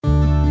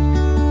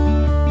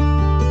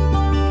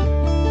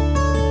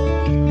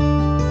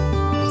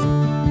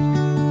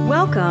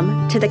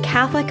Welcome to The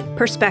Catholic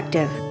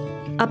Perspective,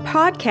 a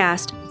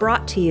podcast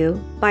brought to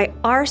you by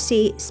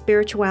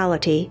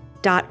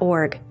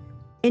rcspirituality.org.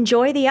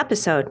 Enjoy the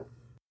episode.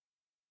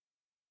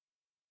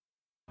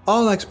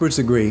 All experts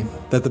agree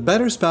that the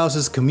better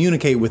spouses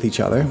communicate with each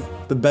other,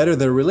 the better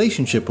their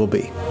relationship will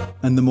be,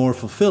 and the more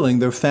fulfilling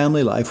their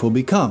family life will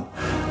become.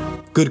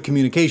 Good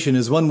communication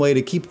is one way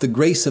to keep the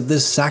grace of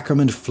this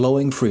sacrament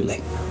flowing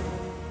freely.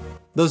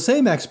 Those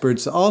same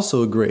experts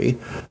also agree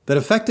that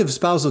effective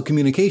spousal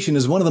communication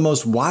is one of the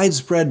most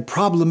widespread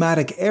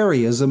problematic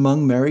areas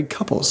among married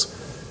couples.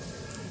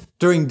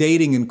 During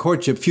dating and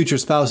courtship, future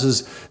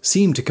spouses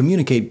seem to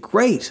communicate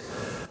great.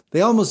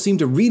 They almost seem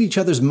to read each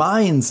other's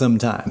minds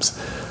sometimes.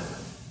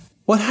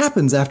 What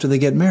happens after they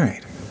get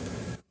married?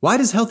 Why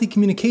does healthy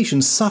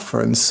communication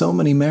suffer in so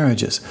many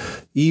marriages,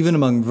 even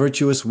among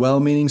virtuous,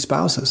 well-meaning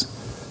spouses?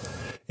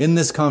 In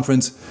this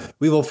conference,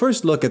 we will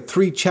first look at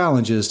 3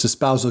 challenges to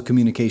spousal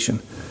communication.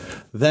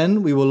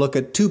 Then we will look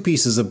at 2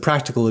 pieces of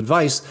practical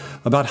advice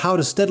about how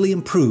to steadily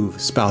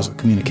improve spousal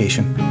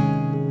communication.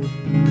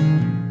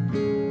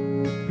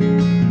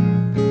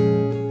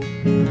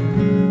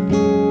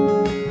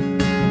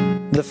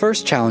 The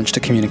first challenge to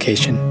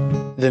communication: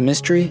 the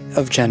mystery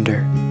of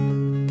gender.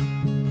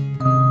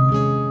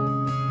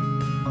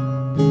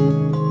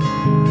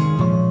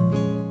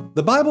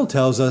 The Bible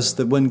tells us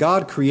that when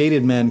God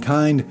created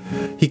mankind,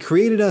 He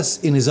created us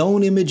in His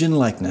own image and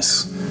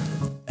likeness.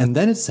 And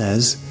then it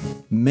says,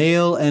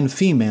 male and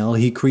female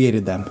He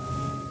created them.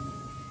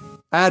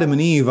 Adam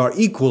and Eve are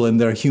equal in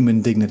their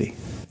human dignity.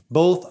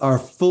 Both are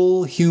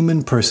full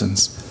human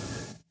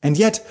persons. And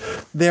yet,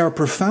 they are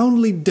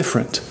profoundly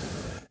different.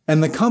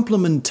 And the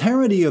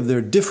complementarity of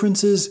their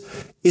differences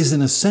is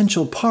an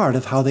essential part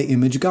of how they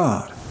image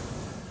God.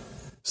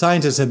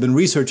 Scientists have been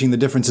researching the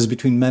differences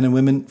between men and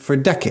women for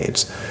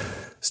decades.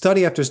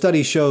 Study after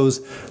study shows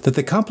that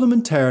the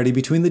complementarity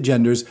between the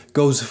genders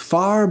goes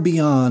far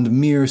beyond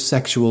mere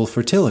sexual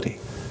fertility.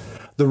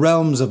 The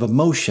realms of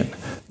emotion,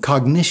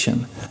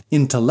 cognition,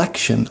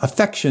 intellection,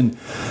 affection,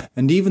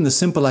 and even the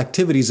simple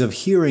activities of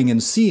hearing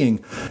and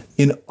seeing,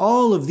 in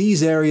all of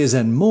these areas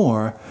and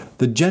more,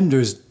 the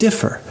genders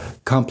differ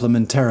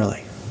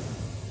complementarily.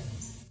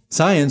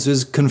 Science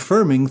is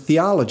confirming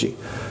theology.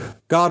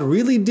 God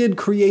really did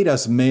create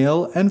us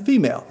male and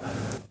female,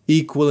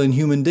 equal in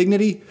human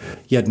dignity,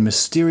 yet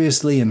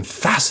mysteriously and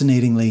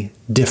fascinatingly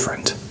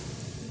different.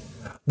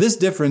 This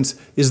difference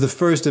is the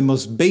first and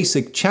most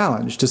basic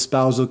challenge to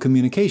spousal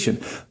communication.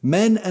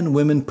 Men and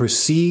women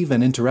perceive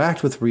and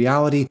interact with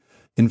reality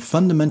in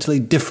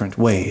fundamentally different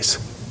ways.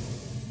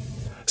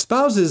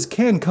 Spouses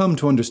can come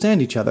to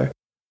understand each other,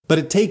 but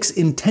it takes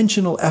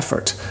intentional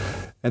effort,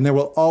 and there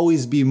will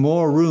always be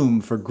more room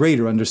for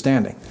greater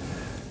understanding.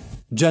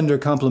 Gender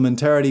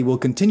complementarity will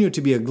continue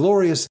to be a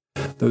glorious,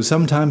 though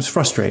sometimes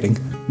frustrating,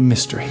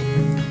 mystery.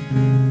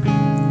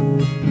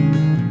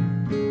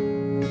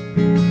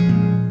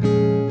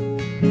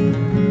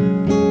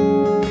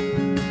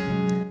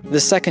 The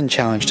second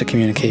challenge to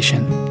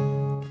communication: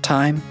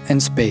 time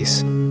and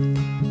space.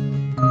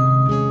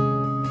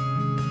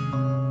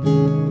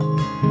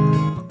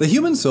 The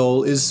human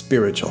soul is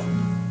spiritual.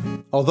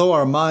 Although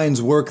our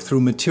minds work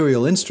through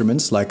material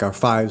instruments like our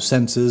 5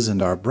 senses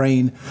and our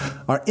brain,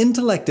 our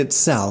intellect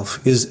itself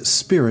is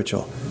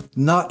spiritual,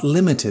 not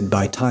limited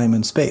by time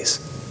and space.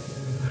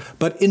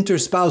 But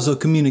interspousal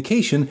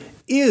communication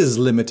is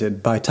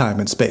limited by time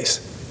and space.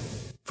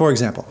 For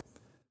example,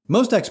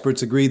 most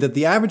experts agree that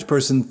the average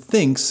person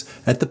thinks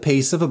at the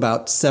pace of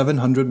about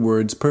 700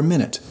 words per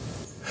minute.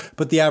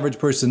 But the average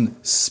person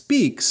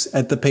speaks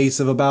at the pace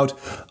of about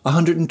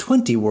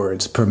 120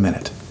 words per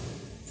minute.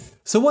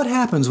 So what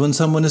happens when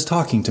someone is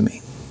talking to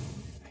me?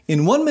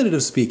 In 1 minute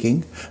of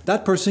speaking,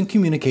 that person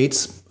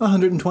communicates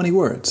 120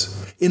 words.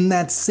 In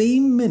that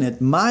same minute,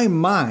 my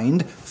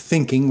mind,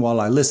 thinking while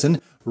I listen,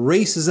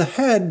 races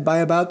ahead by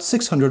about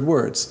 600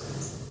 words.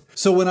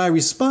 So when I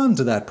respond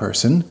to that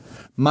person,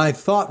 my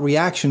thought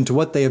reaction to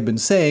what they have been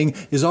saying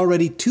is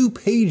already 2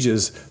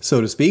 pages, so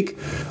to speak,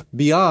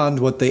 beyond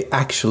what they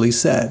actually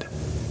said.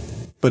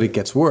 But it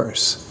gets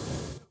worse.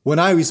 When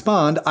I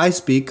respond, I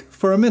speak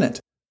for a minute.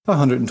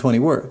 120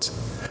 words.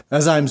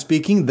 As I'm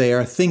speaking, they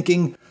are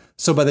thinking,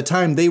 so by the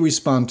time they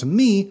respond to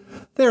me,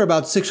 they're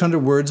about 600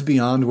 words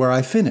beyond where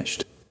I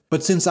finished.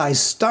 But since I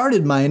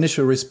started my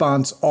initial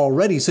response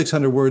already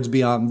 600 words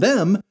beyond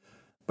them,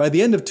 by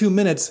the end of 2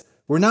 minutes,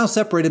 we're now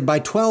separated by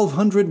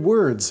 1,200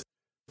 words,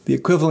 the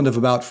equivalent of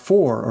about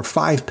 4 or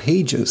 5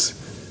 pages.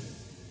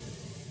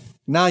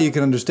 Now you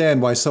can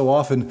understand why so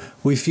often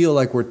we feel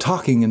like we're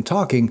talking and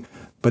talking,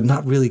 but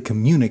not really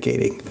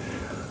communicating.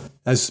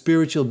 As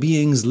spiritual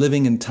beings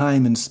living in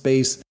time and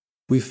space,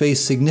 we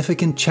face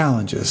significant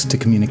challenges to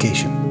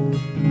communication.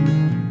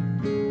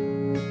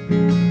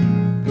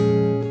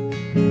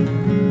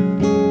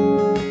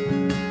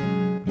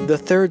 The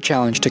third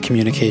challenge to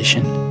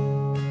communication: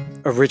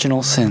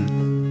 original sin.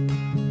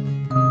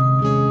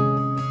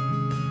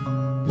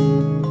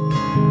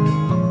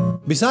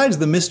 Besides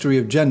the mystery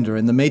of gender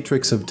and the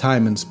matrix of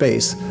time and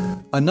space,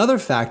 another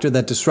factor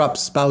that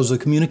disrupts spousal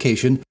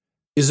communication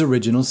is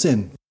original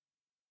sin.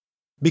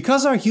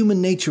 Because our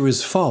human nature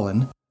is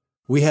fallen,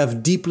 we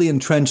have deeply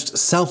entrenched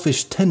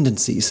selfish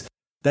tendencies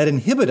that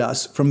inhibit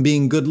us from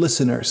being good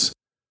listeners.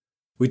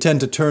 We tend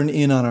to turn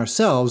in on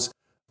ourselves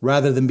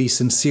rather than be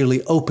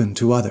sincerely open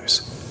to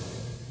others.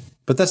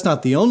 But that's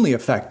not the only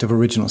effect of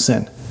original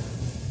sin.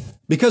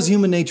 Because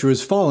human nature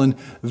is fallen,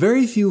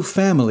 very few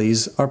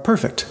families are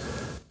perfect.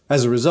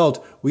 As a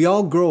result, we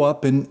all grow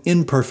up in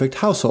imperfect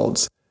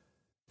households.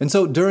 And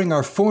so during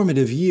our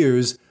formative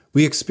years,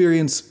 we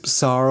experience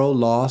sorrow,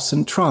 loss,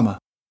 and trauma.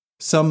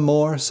 Some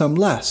more, some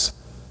less.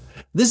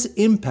 This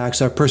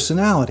impacts our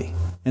personality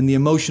and the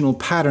emotional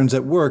patterns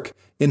at work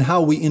in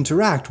how we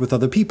interact with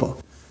other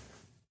people.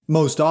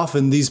 Most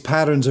often, these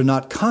patterns are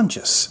not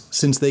conscious,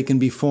 since they can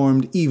be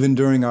formed even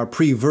during our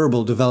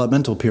pre-verbal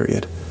developmental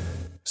period.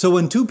 So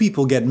when two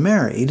people get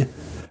married,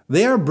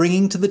 they are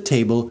bringing to the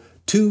table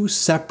two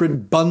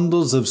separate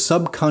bundles of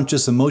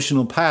subconscious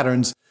emotional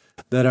patterns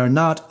that are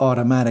not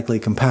automatically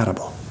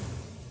compatible.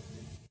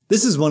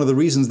 This is one of the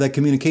reasons that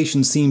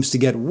communication seems to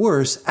get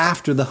worse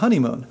after the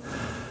honeymoon.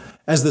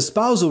 As the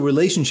spousal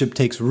relationship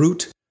takes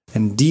root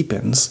and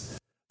deepens,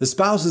 the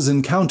spouses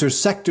encounter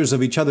sectors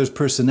of each other's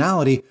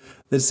personality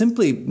that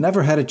simply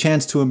never had a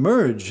chance to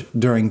emerge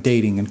during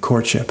dating and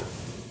courtship.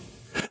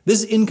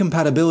 This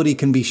incompatibility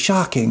can be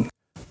shocking,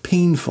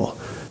 painful,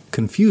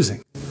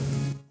 confusing,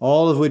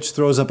 all of which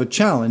throws up a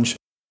challenge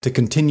to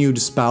continued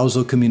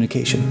spousal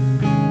communication.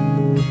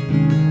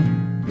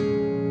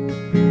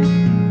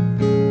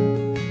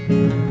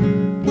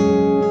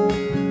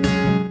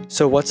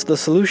 So what's the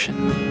solution?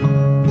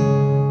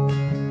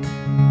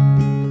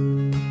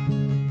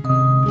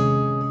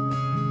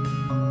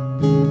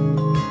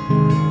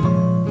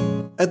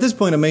 At this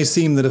point, it may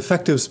seem that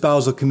effective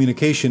spousal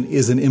communication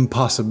is an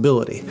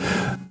impossibility,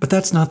 but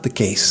that's not the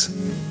case.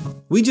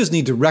 We just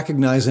need to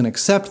recognize and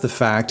accept the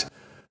fact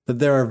that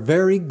there are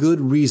very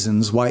good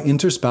reasons why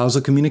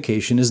interspousal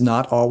communication is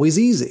not always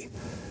easy.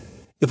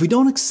 If we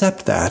don't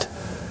accept that,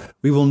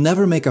 we will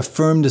never make a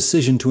firm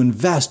decision to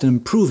invest in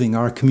improving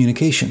our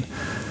communication.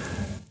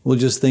 We'll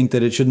just think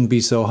that it shouldn't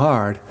be so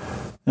hard,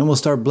 and we'll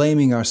start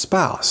blaming our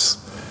spouse.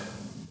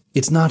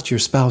 It's not your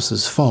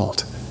spouse's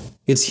fault.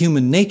 It's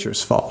human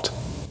nature's fault.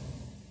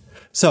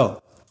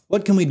 So,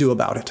 what can we do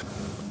about it?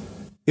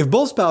 If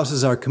both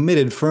spouses are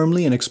committed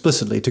firmly and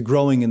explicitly to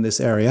growing in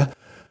this area,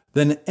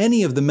 then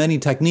any of the many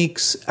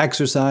techniques,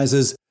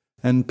 exercises,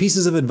 and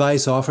pieces of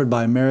advice offered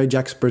by marriage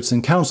experts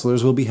and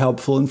counselors will be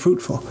helpful and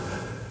fruitful.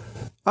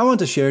 I want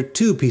to share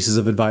 2 pieces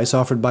of advice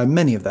offered by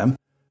many of them,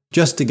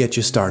 just to get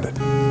you started.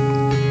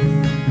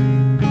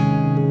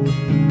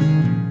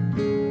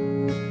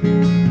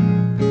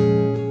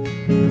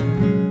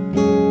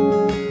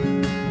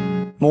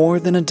 More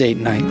than a date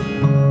night.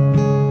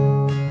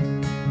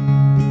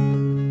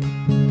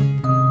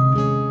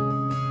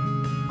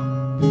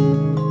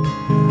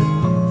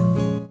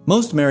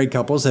 Most married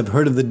couples have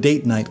heard of the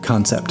date night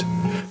concept,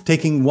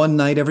 taking one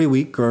night every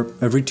week or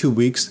every 2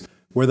 weeks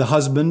where the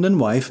husband and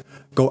wife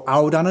go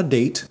out on a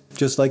date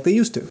just like they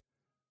used to.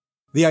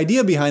 The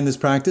idea behind this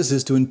practice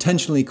is to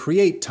intentionally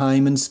create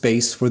time and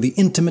space for the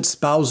intimate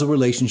spousal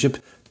relationship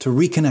to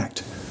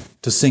reconnect,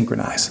 to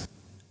synchronize.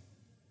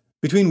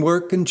 Between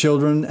work and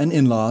children and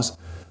in-laws,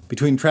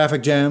 between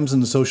traffic jams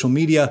and social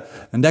media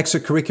and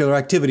extracurricular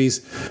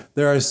activities,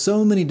 there are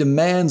so many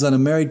demands on a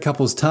married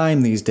couple's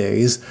time these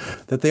days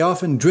that they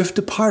often drift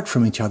apart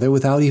from each other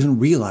without even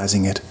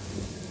realizing it.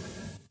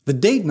 The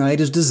date night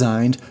is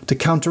designed to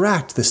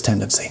counteract this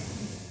tendency.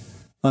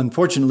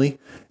 Unfortunately,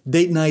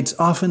 date nights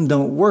often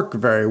don't work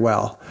very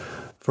well,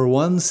 for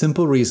one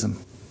simple reason.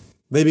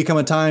 They become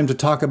a time to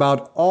talk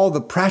about all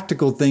the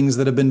practical things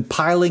that have been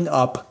piling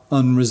up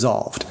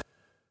unresolved.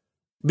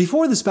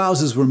 Before the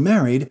spouses were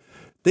married,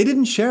 they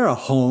didn't share a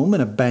home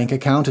and a bank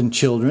account and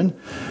children.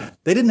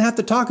 They didn't have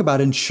to talk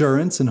about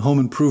insurance and home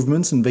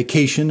improvements and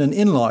vacation and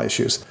in-law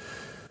issues.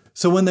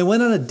 So when they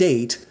went on a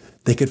date,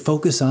 they could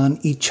focus on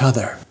each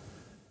other,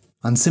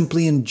 on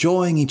simply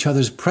enjoying each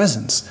other's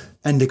presence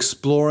and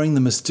exploring the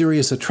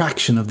mysterious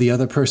attraction of the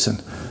other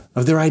person,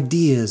 of their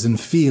ideas and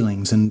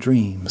feelings and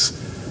dreams.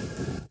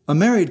 A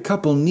married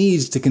couple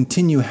needs to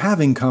continue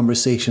having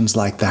conversations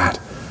like that.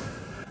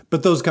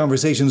 But those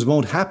conversations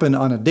won't happen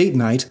on a date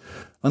night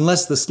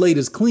unless the slate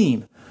is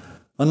clean,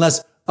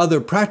 unless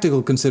other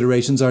practical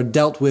considerations are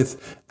dealt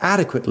with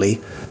adequately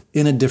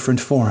in a different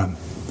forum.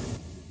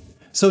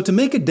 So to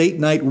make a date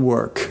night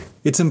work,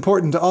 it's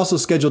important to also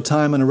schedule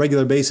time on a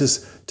regular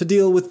basis to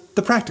deal with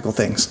the practical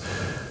things.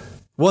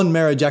 One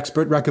marriage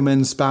expert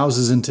recommends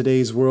spouses in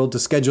today's world to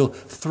schedule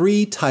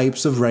 3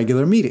 types of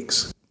regular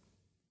meetings.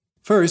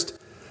 First,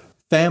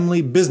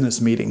 family business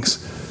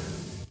meetings.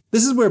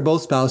 This is where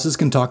both spouses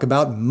can talk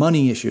about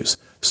money issues,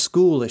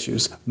 school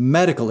issues,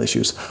 medical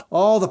issues,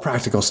 all the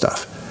practical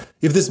stuff.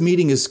 If this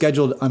meeting is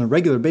scheduled on a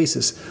regular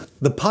basis,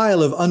 the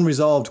pile of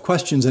unresolved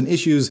questions and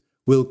issues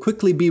will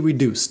quickly be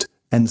reduced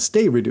and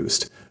stay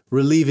reduced,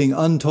 relieving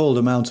untold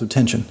amounts of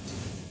tension.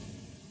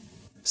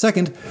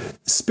 Second,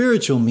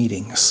 spiritual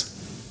meetings.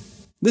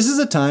 This is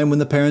a time when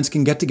the parents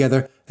can get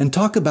together and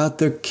talk about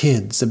their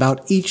kids,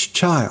 about each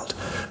child,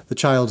 the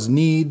child's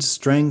needs,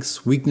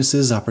 strengths,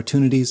 weaknesses,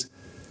 opportunities.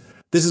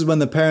 This is when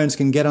the parents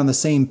can get on the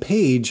same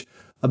page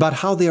about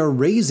how they are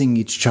raising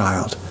each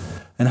child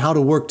and how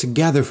to work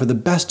together for the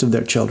best of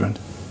their children.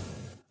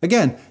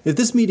 Again, if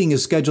this meeting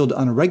is scheduled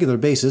on a regular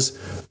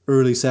basis,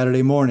 early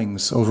Saturday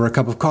mornings, over a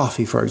cup of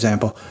coffee, for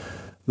example,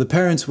 the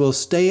parents will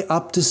stay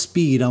up to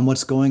speed on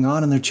what's going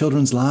on in their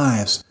children's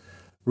lives,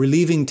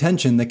 relieving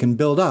tension that can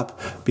build up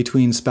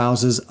between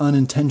spouses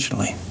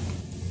unintentionally.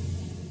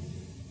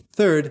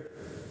 Third,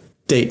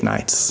 date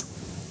nights.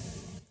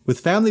 With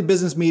family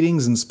business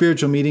meetings and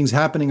spiritual meetings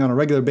happening on a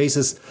regular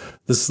basis,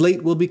 the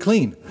slate will be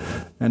clean,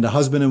 and a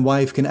husband and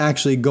wife can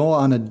actually go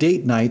on a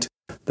date night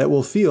that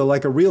will feel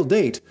like a real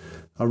date,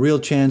 a real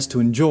chance to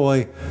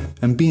enjoy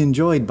and be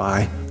enjoyed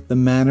by the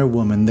man or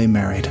woman they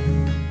married.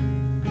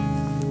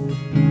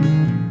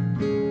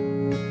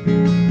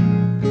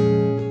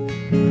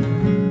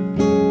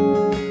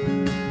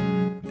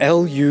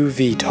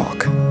 LUV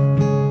Talk.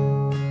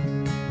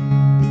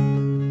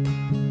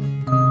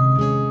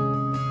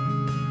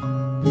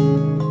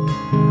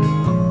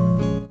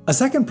 A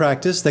second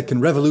practice that can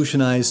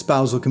revolutionize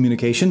spousal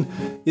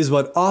communication is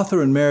what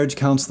author and marriage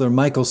counselor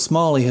Michael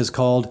Smalley has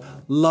called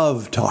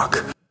love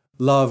talk.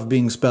 Love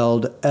being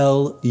spelled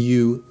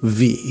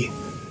L-U-V.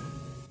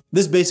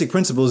 This basic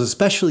principle is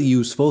especially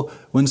useful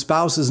when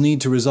spouses need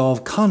to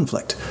resolve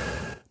conflict,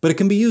 but it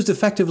can be used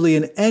effectively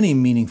in any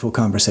meaningful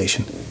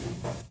conversation.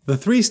 The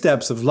 3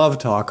 steps of love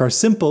talk are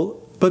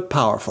simple but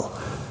powerful.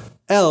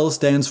 L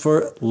stands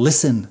for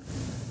listen.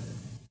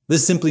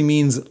 This simply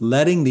means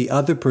letting the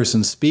other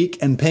person speak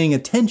and paying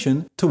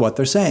attention to what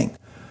they're saying.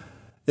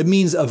 It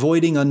means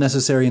avoiding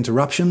unnecessary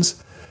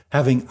interruptions,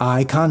 having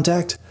eye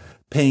contact,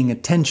 paying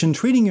attention,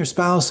 treating your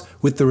spouse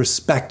with the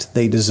respect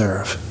they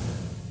deserve.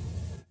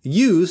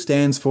 U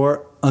stands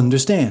for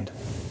understand.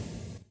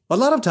 A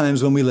lot of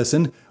times when we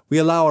listen, we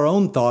allow our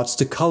own thoughts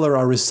to color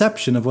our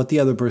reception of what the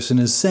other person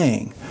is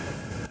saying.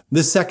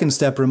 This second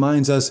step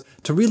reminds us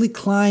to really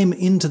climb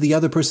into the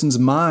other person's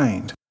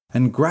mind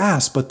and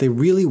grasp what they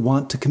really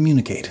want to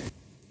communicate.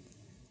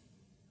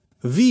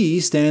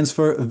 V stands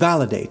for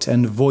validate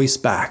and voice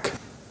back.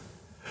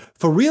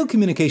 For real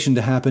communication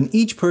to happen,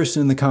 each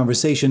person in the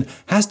conversation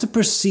has to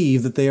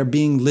perceive that they are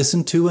being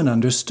listened to and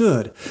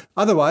understood.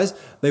 Otherwise,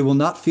 they will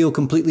not feel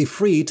completely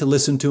free to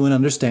listen to and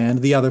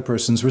understand the other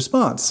person's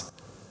response.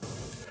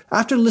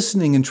 After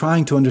listening and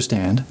trying to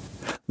understand,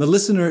 the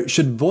listener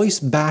should voice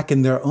back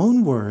in their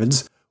own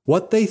words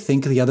what they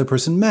think the other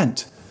person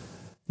meant.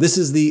 This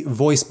is the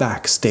voice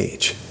back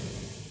stage.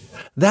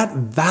 That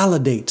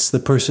validates the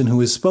person who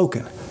has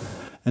spoken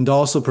and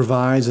also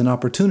provides an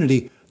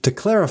opportunity to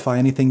clarify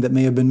anything that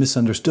may have been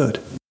misunderstood.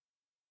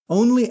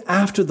 Only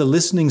after the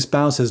listening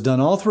spouse has done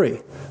all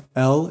 3,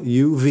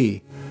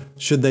 L-U-V,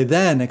 should they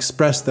then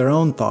express their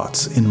own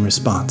thoughts in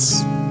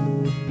response.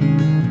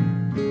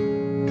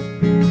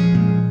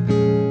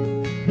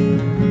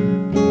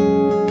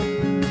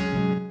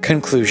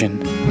 Conclusion.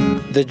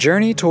 The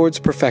journey towards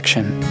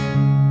perfection.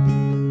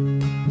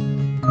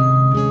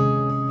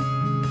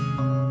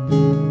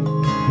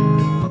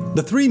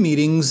 The 3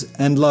 meetings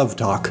and love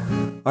talk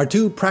are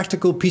 2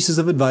 practical pieces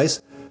of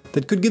advice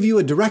that could give you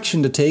a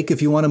direction to take if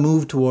you want to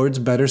move towards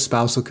better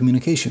spousal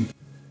communication.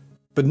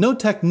 But no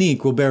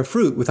technique will bear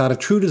fruit without a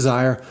true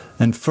desire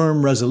and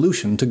firm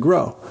resolution to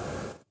grow.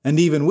 And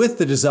even with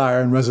the desire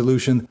and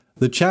resolution,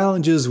 the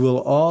challenges will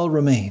all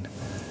remain.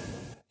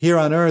 Here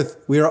on earth,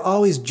 we are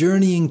always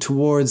journeying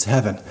towards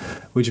heaven,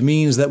 which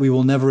means that we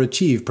will never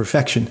achieve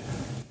perfection.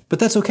 But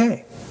that's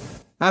okay.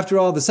 After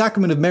all, the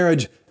sacrament of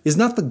marriage is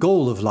not the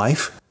goal of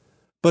life,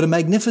 but a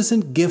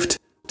magnificent gift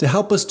to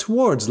help us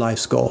towards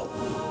life's goal,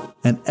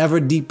 an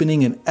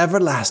ever-deepening and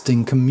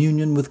everlasting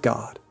communion with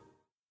God.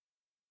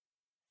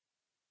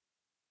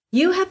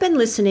 You have been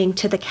listening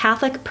to The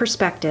Catholic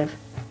Perspective,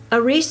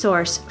 a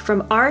resource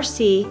from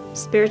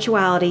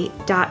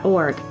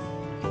rcspirituality.org.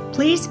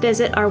 Please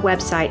visit our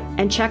website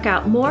and check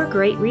out more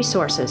great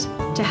resources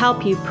to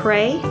help you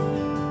pray,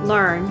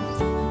 learn,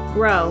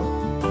 grow,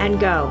 and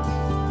go.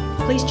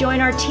 Please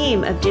join our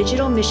team of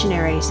digital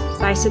missionaries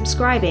by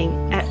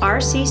subscribing at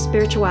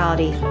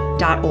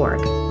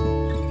rcspirituality.org.